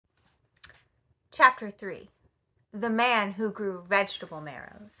Chapter 3. The Man Who Grew Vegetable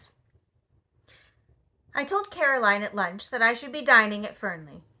Marrows. I told Caroline at lunch that I should be dining at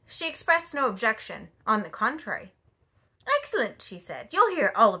Fernley. She expressed no objection. On the contrary. "Excellent," she said. "You'll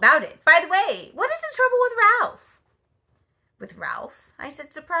hear all about it. By the way, what is the trouble with Ralph?" "With Ralph?" I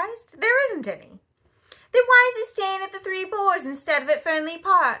said, surprised. "There isn't any." "Then why is he staying at the Three Boars instead of at Fernley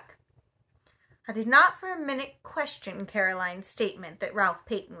Park?" I did not for a minute question Caroline's statement that Ralph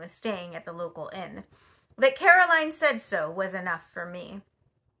Peyton was staying at the local inn. That Caroline said so was enough for me.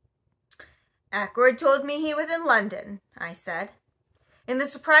 "Ackroyd told me he was in London," I said. In the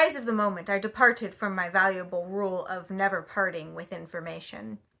surprise of the moment, I departed from my valuable rule of never parting with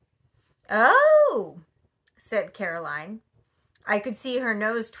information. "Oh," said Caroline. I could see her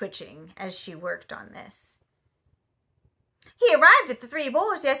nose twitching as she worked on this. "He arrived at the Three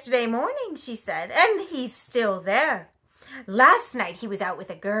Boars yesterday morning," she said, "and he's still there. Last night he was out with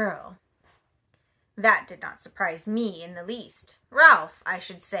a girl." That did not surprise me in the least. Ralph, I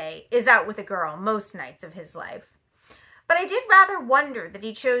should say, is out with a girl most nights of his life. But I did rather wonder that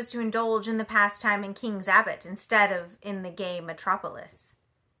he chose to indulge in the pastime in King's Abbot instead of in the gay metropolis.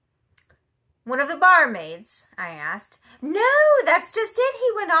 "One of the barmaids?" I asked. "No, that's just it.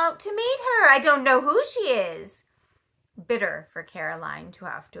 He went out to meet her. I don't know who she is." Bitter for Caroline to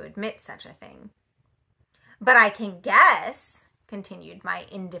have to admit such a thing. "But I can guess," continued my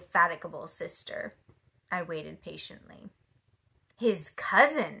indefatigable sister. I waited patiently. "His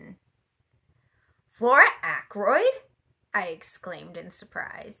cousin." "Flora Ackroyd?" I exclaimed in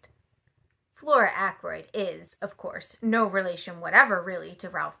surprise. Flora Ackroyd is, of course, no relation whatever really to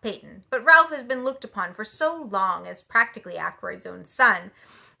Ralph Peyton, but Ralph has been looked upon for so long as practically Ackroyd's own son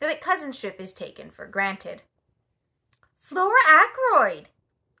that cousinship is taken for granted. "Flora Ackroyd,"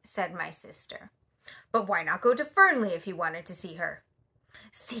 said my sister. "But why not go to Fernley if you wanted to see her?"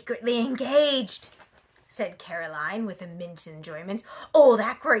 "Secretly engaged," said Caroline with immense enjoyment. "Old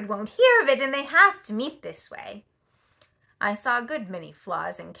Ackroyd won't hear of it, and they have to meet this way." I saw a good many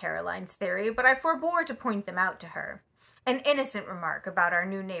flaws in Caroline's theory, but I forbore to point them out to her. An innocent remark about our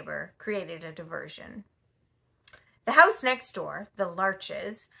new neighbor created a diversion. The house next door, the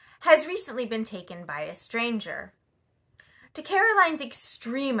Larches, has recently been taken by a stranger. To Caroline's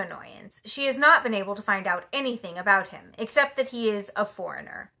extreme annoyance, she has not been able to find out anything about him, except that he is a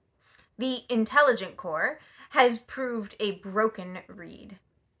foreigner. The intelligent corps has proved a broken reed.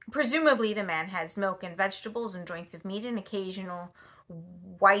 Presumably the man has milk and vegetables and joints of meat and occasional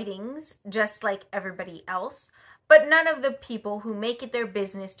whitings, just like everybody else, but none of the people who make it their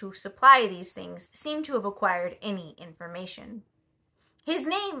business to supply these things seem to have acquired any information. His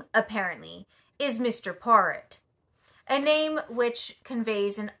name, apparently, is Mr. Porritt, a name which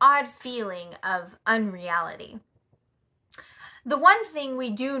conveys an odd feeling of unreality. The one thing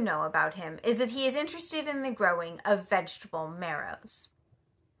we do know about him is that he is interested in the growing of vegetable marrows.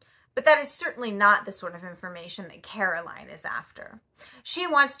 But that is certainly not the sort of information that Caroline is after. She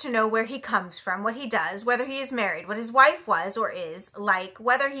wants to know where he comes from, what he does, whether he is married, what his wife was or is like,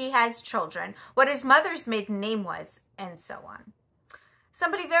 whether he has children, what his mother's maiden name was, and so on.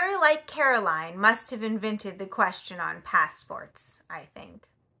 Somebody very like Caroline must have invented the question on passports, I think.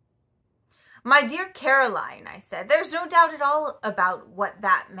 "My dear Caroline," I said, "there's no doubt at all about what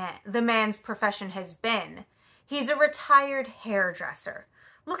the man's profession has been. He's a retired hairdresser.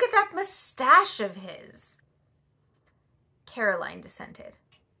 Look at that mustache of his." Caroline dissented.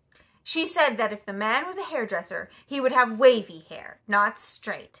 She said that if the man was a hairdresser, he would have wavy hair, not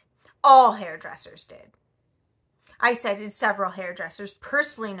straight. All hairdressers did. I cited several hairdressers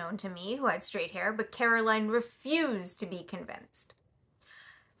personally known to me who had straight hair, but Caroline refused to be convinced.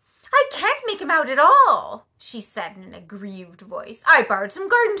 "I can't make him out at all," she said in an aggrieved voice. "I borrowed some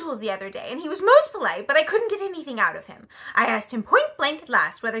garden tools the other day, and he was most polite, but I couldn't get anything out of him. I asked him point blank at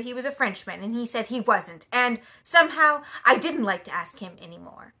last whether he was a Frenchman, and he said he wasn't, and somehow I didn't like to ask him any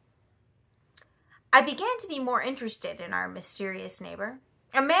more." I began to be more interested in our mysterious neighbor.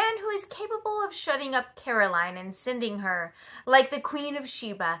 A man who is capable of shutting up Caroline and sending her, like the Queen of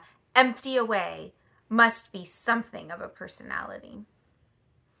Sheba, empty away, must be something of a personality.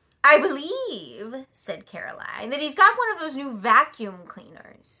 "I believe," said Caroline, "that he's got one of those new vacuum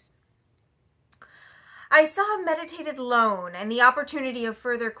cleaners." I saw a meditated loan and the opportunity of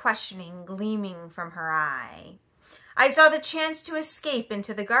further questioning gleaming from her eye. I saw the chance to escape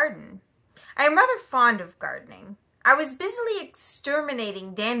into the garden. I am rather fond of gardening. I was busily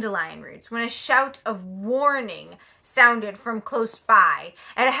exterminating dandelion roots when a shout of warning sounded from close by,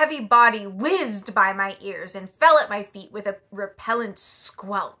 and a heavy body whizzed by my ears and fell at my feet with a repellent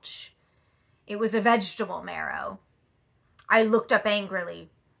squelch. It was a vegetable marrow. I looked up angrily.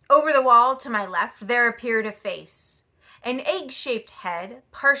 Over the wall to my left there appeared a face, an egg-shaped head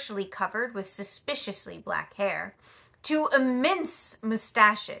partially covered with suspiciously black hair, two immense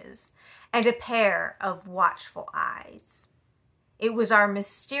mustaches, and a pair of watchful eyes. It was our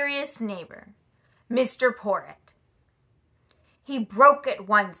mysterious neighbor, Mr. Porritt. He broke at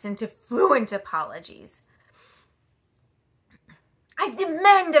once into fluent apologies. "I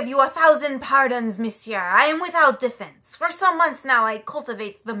demand of you 1,000 pardons, monsieur. I am without defense. For some months now I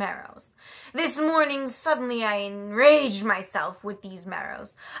cultivate the marrows. This morning suddenly I enraged myself with these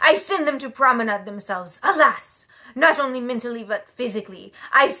marrows. I send them to promenade themselves. Alas! Not only mentally but physically.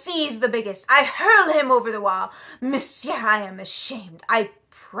 I seize the biggest. I hurl him over the wall. Monsieur, I am ashamed. I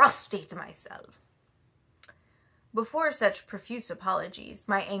prostrate myself." Before such profuse apologies,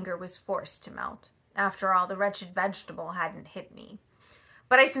 my anger was forced to melt. After all, the wretched vegetable hadn't hit me.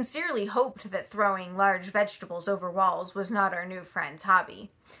 But I sincerely hoped that throwing large vegetables over walls was not our new friend's hobby.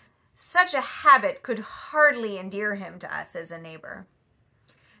 Such a habit could hardly endear him to us as a neighbor.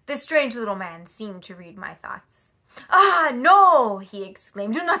 The strange little man seemed to read my thoughts. "Ah, no," he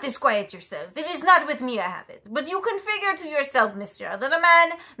exclaimed, "do not disquiet yourself. It is not with me a habit. But you can figure to yourself, monsieur, that a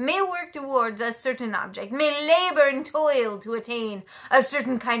man may work towards a certain object, may labor and toil to attain a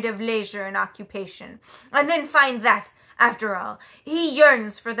certain kind of leisure and occupation, and then find that, after all, he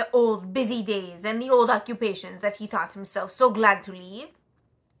yearns for the old busy days and the old occupations that he thought himself so glad to leave."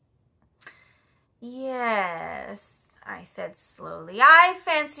 "Yes," I said slowly, "I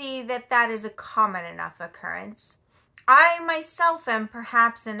fancy that is a common enough occurrence. I myself am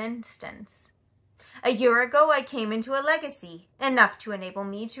perhaps an instance. A year ago I came into a legacy, enough to enable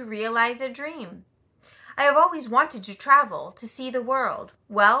me to realize a dream. I have always wanted to travel, to see the world.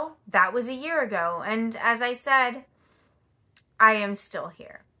 Well, that was a year ago, and as I said, I am still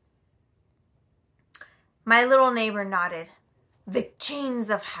here." My little neighbor nodded. "The chains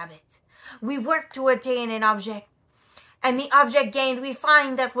of habit. We work to attain an object, and the object gained, we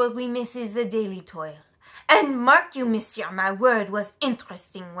find that what we miss is the daily toil. And mark you, monsieur, my word was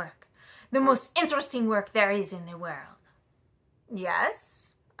interesting work. The most interesting work there is in the world."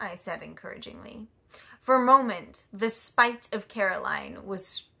 "Yes," I said encouragingly. For a moment, the spirit of Caroline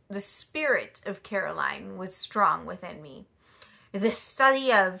was strong within me. "The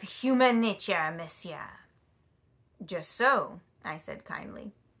study of human nature, monsieur." "Just so," I said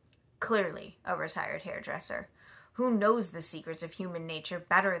kindly. Clearly a retired hairdresser. Who knows the secrets of human nature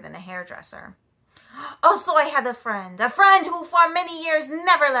better than a hairdresser? "Also I had a friend who for many years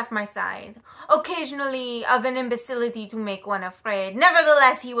never left my side, occasionally of an imbecility to make one afraid.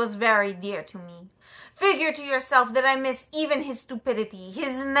 Nevertheless, he was very dear to me. Figure to yourself that I miss even his stupidity,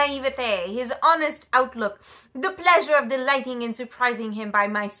 his naivete, his honest outlook, the pleasure of delighting and surprising him by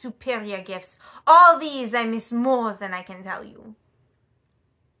my superior gifts. All these I miss more than I can tell you."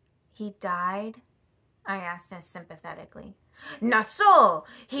 "He died?" I asked sympathetically. "Not so.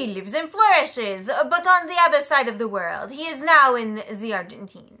 He lives and flourishes, but on the other side of the world. He is now in the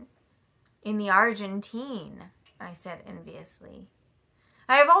Argentine." "In the Argentine," I said enviously.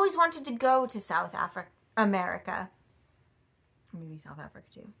 "I have always wanted to go to South America. Maybe South Africa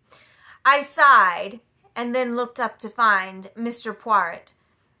too." I sighed and then looked up to find Mr. Porritt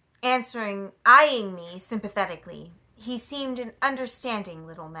eyeing me sympathetically. He seemed an understanding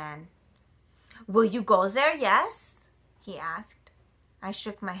little man. "Will you go there, yes?" he asked. I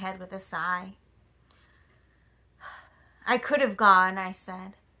shook my head with a sigh. "I could have gone," I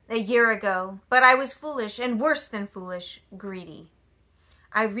said, "a year ago, but I was foolish, and worse than foolish, greedy.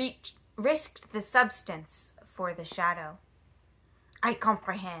 I risked the substance for the shadow." "I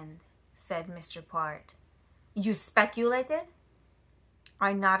comprehend," said Mr. Porritt. "You speculated?"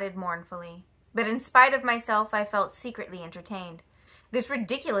 I nodded mournfully, but in spite of myself I felt secretly entertained. This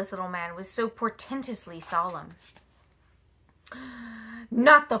ridiculous little man was so portentously solemn.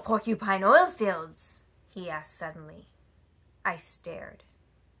 "Not the porcupine oil fields?" he asked suddenly. I stared.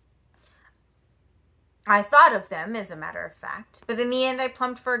 "I thought of them, as a matter of fact, but in the end I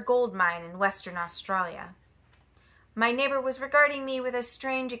plumped for a gold mine in Western Australia." My neighbor was regarding me with a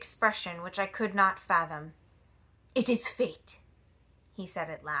strange expression which I could not fathom. "It is fate," he said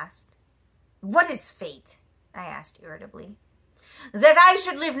at last. "What is fate?" I asked irritably. "That I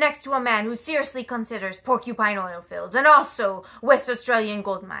should live next to a man who seriously considers porcupine oil fields and also West Australian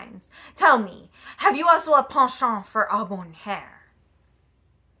gold mines. Tell me, have you also a penchant for auburn hair?"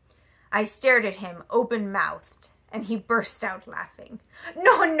 I stared at him open-mouthed And he burst out laughing.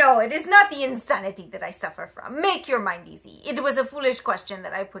 "No, no, it is not the insanity that I suffer from. Make your mind easy. It was a foolish question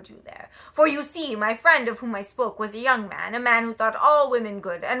that I put you there. For you see, my friend of whom I spoke was a young man, a man who thought all women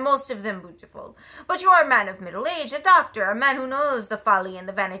good, and most of them beautiful. But you are a man of middle age, a doctor, a man who knows the folly and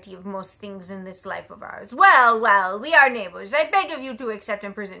the vanity of most things in this life of ours. Well, well, we are neighbors. I beg of you to accept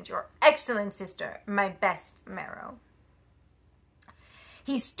and present your excellent sister, my best Marrow."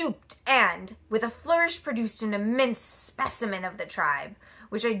 He stooped and, with a flourish, produced an immense specimen of the tribe,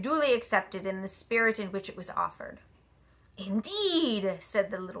 which I duly accepted in the spirit in which it was offered. "Indeed," said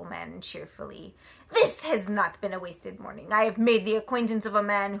the little man cheerfully, "this has not been a wasted morning. I have made the acquaintance of a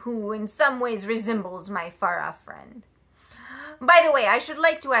man who in some ways resembles my far-off friend. By the way, I should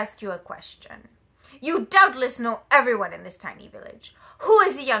like to ask you a question. You doubtless know everyone in this tiny village. Who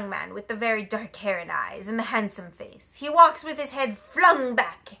is a young man with the very dark hair and eyes and the handsome face? He walks with his head flung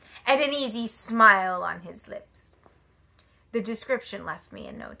back and an easy smile on his lips." The description left me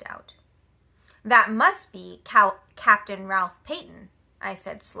in no doubt. "That must be Captain Ralph Peyton," I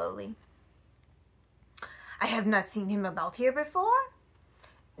said slowly. "I have not seen him about here before?"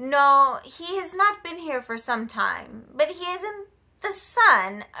 "No, he has not been here for some time, but he is the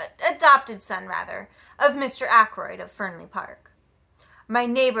son, adopted son rather, of Mr. Ackroyd of Fernley Park." My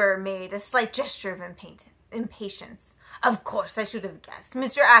neighbor made a slight gesture of impatience. "Of course, I should have guessed.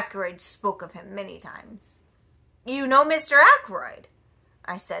 Mr. Ackroyd spoke of him many times." "You know Mr. Ackroyd?"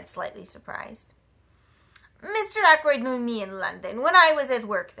 I said, slightly surprised. "Mr. Ackroyd knew me in London when I was at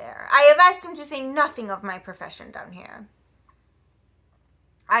work there. I have asked him to say nothing of my profession down here."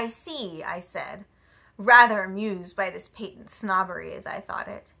 "I see," I said, rather amused by this patent snobbery as I thought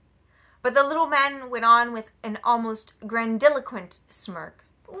it. But the little man went on with an almost grandiloquent smirk.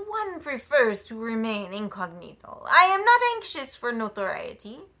 "One prefers to remain incognito. I am not anxious for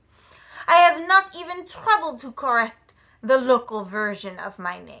notoriety. I have not even troubled to correct the local version of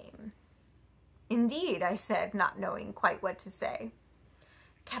my name." "Indeed," I said, not knowing quite what to say.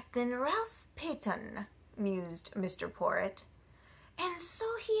 "Captain Ralph Peyton," mused Mr. Porritt. "And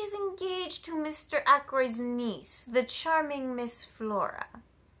so he is engaged to Mr. Ackroyd's niece, the charming Miss Flora."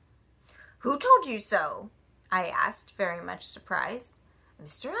 "Who told you so?" I asked, very much surprised.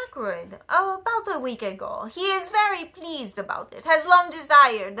 "Mr. Ackroyd, about a week ago. He is very pleased about it, has long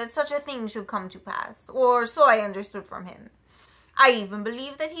desired that such a thing should come to pass, or so I understood from him. I even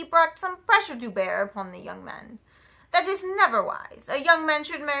believe that he brought some pressure to bear upon the young man. That is never wise. A young man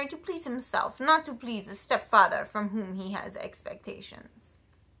should marry to please himself, not to please a stepfather from whom he has expectations."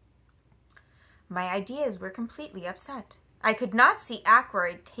 My ideas were completely upset. I could not see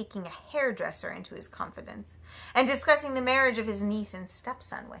Ackroyd taking a hairdresser into his confidence and discussing the marriage of his niece and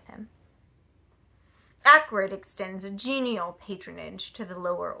stepson with him. Ackroyd extends a genial patronage to the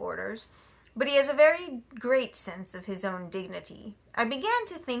lower orders, but he has a very great sense of his own dignity. I began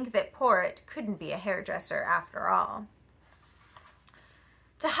to think that Porritt couldn't be a hairdresser after all.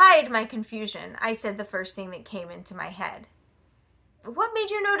 To hide my confusion, I said the first thing that came into my head. "What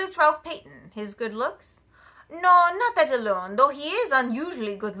made you notice Ralph Peyton? His good looks?" "No, not that alone, though he is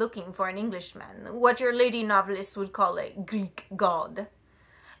unusually good-looking for an Englishman, what your lady novelists would call a Greek god.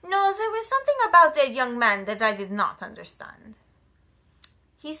 No, there was something about that young man that I did not understand."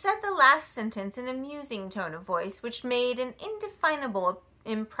 He said the last sentence in a musing tone of voice which made an indefinable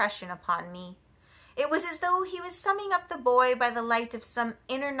impression upon me. It was as though he was summing up the boy by the light of some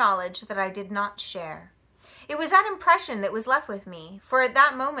inner knowledge that I did not share. It was that impression that was left with me, for at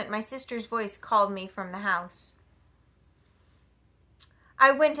that moment my sister's voice called me from the house.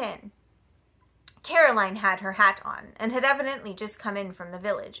 I went in. Caroline had her hat on, and had evidently just come in from the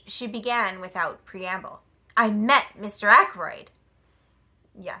village. She began without preamble. "I met Mr. Ackroyd."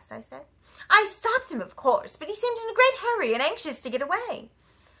 "Yes," I said. "I stopped him, of course, but he seemed in a great hurry and anxious to get away."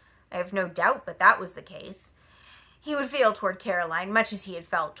 I have no doubt but that was the case. He would feel toward Caroline much as he had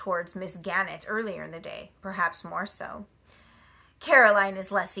felt towards Miss Gannett earlier in the day, perhaps more so. Caroline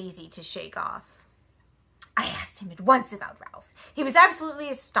is less easy to shake off. I asked him at once about Ralph. He was absolutely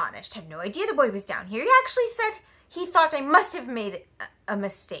astonished, had no idea the boy was down here. He actually said he thought I must have made a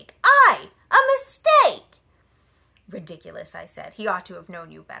mistake. A mistake! Ridiculous, I said. He ought to have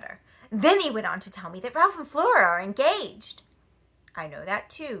known you better. Then he went on to tell me that Ralph and Flora are engaged. I know that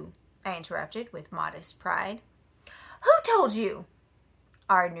too, I interrupted with modest pride. Who told you?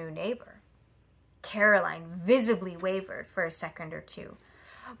 Our new neighbor. Caroline visibly wavered for a second or two,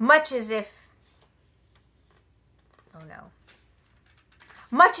 much as if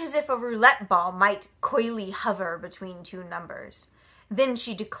a roulette ball might coyly hover between two numbers. Then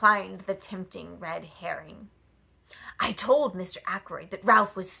she declined the tempting red herring. I told Mr. Ackroyd that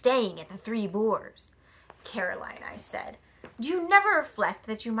Ralph was staying at the Three Boars. Caroline, I said, do you never reflect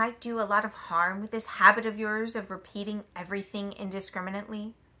that you might do a lot of harm with this habit of yours of repeating everything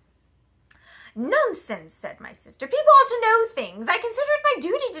indiscriminately? Nonsense, said my sister. People ought to know things. I consider it my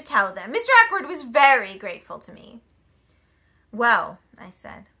duty to tell them. Mr. Ackroyd was very grateful to me. Well, I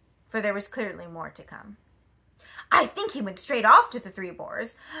said, for there was clearly more to come. I think he went straight off to the Three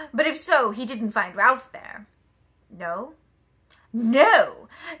Boars, but if so, he didn't find Ralph there. No? No,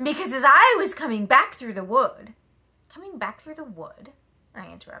 because as I was coming back through the wood... Coming back through the wood? I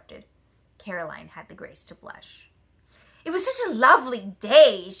interrupted. Caroline had the grace to blush. It was such a lovely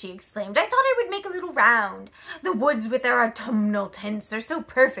day, she exclaimed. I thought I would make a little round. The woods with their autumnal tints are so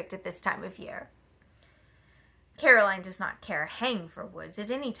perfect at this time of year. Caroline does not care a hang for woods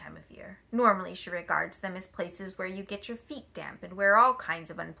at any time of year. Normally she regards them as places where you get your feet damp and where all kinds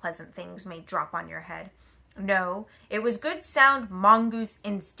of unpleasant things may drop on your head. No, it was good sound mongoose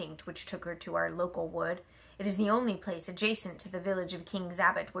instinct which took her to our local wood. It is the only place adjacent to the village of King's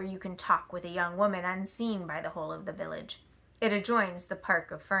Abbot where you can talk with a young woman unseen by the whole of the village. It adjoins the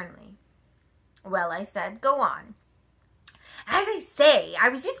park of Fernley. Well, I said, go on. As I say, I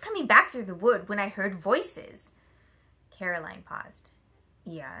was just coming back through the wood when I heard voices. Caroline paused.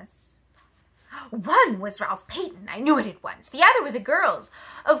 Yes. One was Ralph Peyton. I knew it at once. The other was a girl's.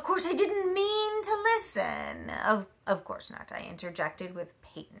 Of course, I didn't mean to listen. Of course not, I interjected with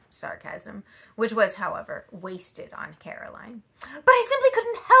patent sarcasm, which was, however, wasted on Caroline. But I simply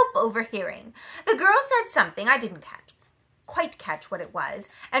couldn't help overhearing. The girl said something I didn't quite catch what it was,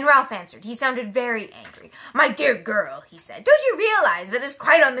 and Ralph answered. He sounded very angry. My dear girl, he said, don't you realize that it's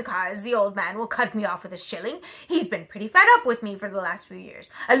quite on the cards the old man will cut me off with a shilling? He's been pretty fed up with me for the last few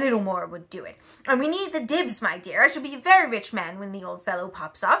years. A little more would do it. And we need the dibs, my dear. I shall be a very rich man when the old fellow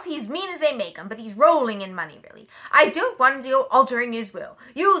pops off. He's mean as they make 'em, but he's rolling in money, really. I don't want to go altering his will.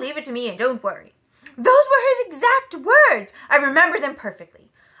 You leave it to me and don't worry. Those were his exact words. I remember them perfectly.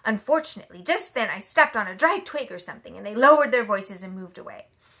 Unfortunately, just then I stepped on a dry twig or something, and they lowered their voices and moved away.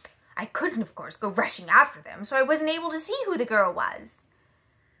 I couldn't, of course, go rushing after them, so I wasn't able to see who the girl was.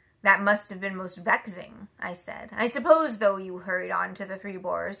 That must have been most vexing, I said. I suppose, though, you hurried on to the Three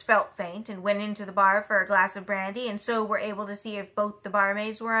Boars, felt faint, and went into the bar for a glass of brandy, and so were able to see if both the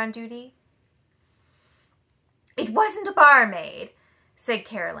barmaids were on duty? It wasn't a barmaid, said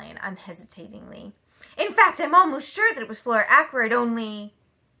Caroline unhesitatingly. In fact, I'm almost sure that it was Flora Ackroyd, only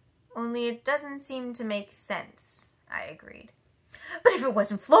it doesn't seem to make sense, I agreed. But if it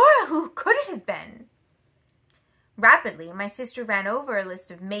wasn't Flora, who could it have been? Rapidly, my sister ran over a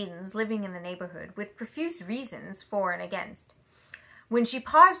list of maidens living in the neighborhood with profuse reasons for and against. When she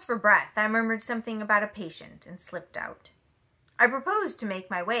paused for breath, I murmured something about a patient and slipped out. I proposed to make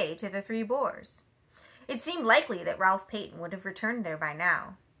my way to the Three Boars. It seemed likely that Ralph Peyton would have returned there by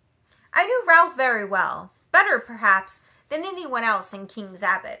now. I knew Ralph very well, better perhaps than anyone else in King's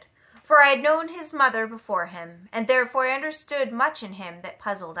Abbot, for I had known his mother before him, and therefore I understood much in him that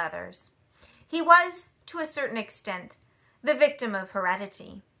puzzled others. He was, to a certain extent, the victim of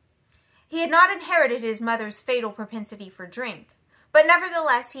heredity. He had not inherited his mother's fatal propensity for drink, but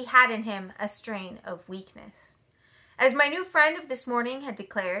nevertheless he had in him a strain of weakness. As my new friend of this morning had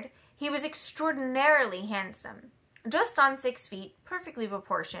declared, he was extraordinarily handsome. Just on 6 feet, perfectly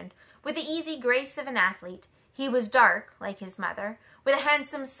proportioned, with the easy grace of an athlete, he was dark, like his mother, with a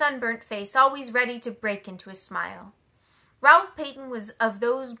handsome sunburnt face always ready to break into a smile. Ralph Peyton was of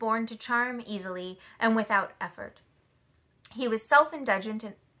those born to charm easily and without effort. He was self-indulgent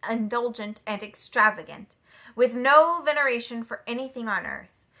and extravagant, with no veneration for anything on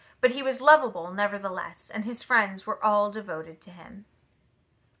earth, but he was lovable nevertheless, and his friends were all devoted to him.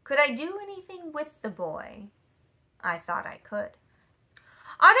 Could I do anything with the boy? I thought I could.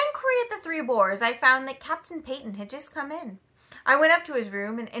 On inquiry at the Three Boars, I found that Captain Peyton had just come in. I went up to his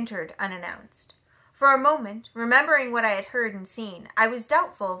room and entered unannounced. For a moment, remembering what I had heard and seen, I was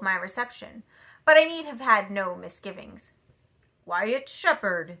doubtful of my reception, but I need have had no misgivings. Wyatt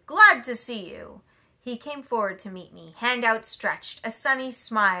Shepherd, glad to see you. He came forward to meet me, hand outstretched, a sunny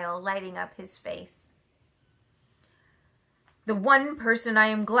smile lighting up his face. The one person I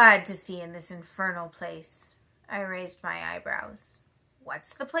am glad to see in this infernal place. I raised my eyebrows.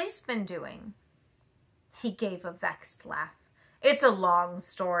 What's the place been doing? He gave a vexed laugh. It's a long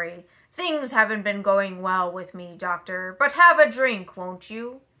story. Things haven't been going well with me, Doctor, but have a drink, won't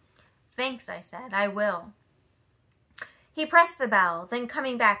you? Thanks, I said. I will. He pressed the bell, then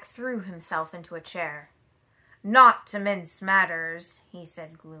coming back threw himself into a chair. Not to mince matters, he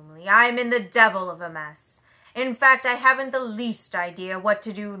said gloomily. I'm in the devil of a mess. In fact, I haven't the least idea what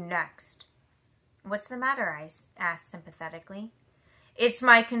to do next. What's the matter? I asked sympathetically. It's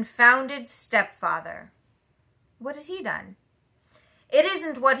my confounded stepfather. What has he done? It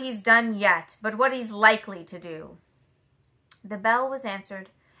isn't what he's done yet, but what he's likely to do. The bell was answered,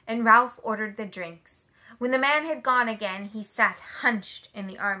 and Ralph ordered the drinks. When the man had gone again, he sat hunched in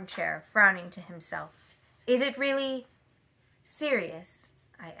the armchair, frowning to himself. Is it really serious?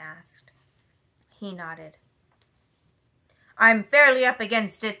 I asked. He nodded. I'm fairly up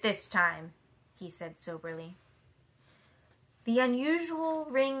against it this time, he said soberly. The unusual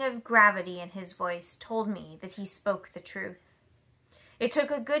ring of gravity in his voice told me that he spoke the truth. It took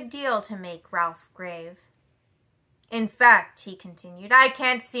a good deal to make Ralph grave. In fact, he continued, I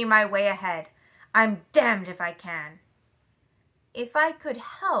can't see my way ahead. I'm damned if I can. If I could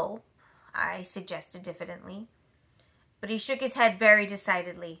help, I suggested diffidently. But he shook his head very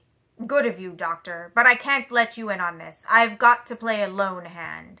decidedly. Good of you, Doctor, but I can't let you in on this. I've got to play a lone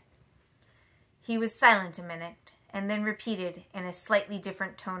hand. He was silent a minute, and then repeated in a slightly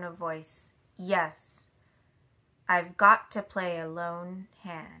different tone of voice, Yes, I've got to play a lone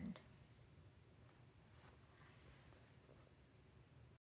hand.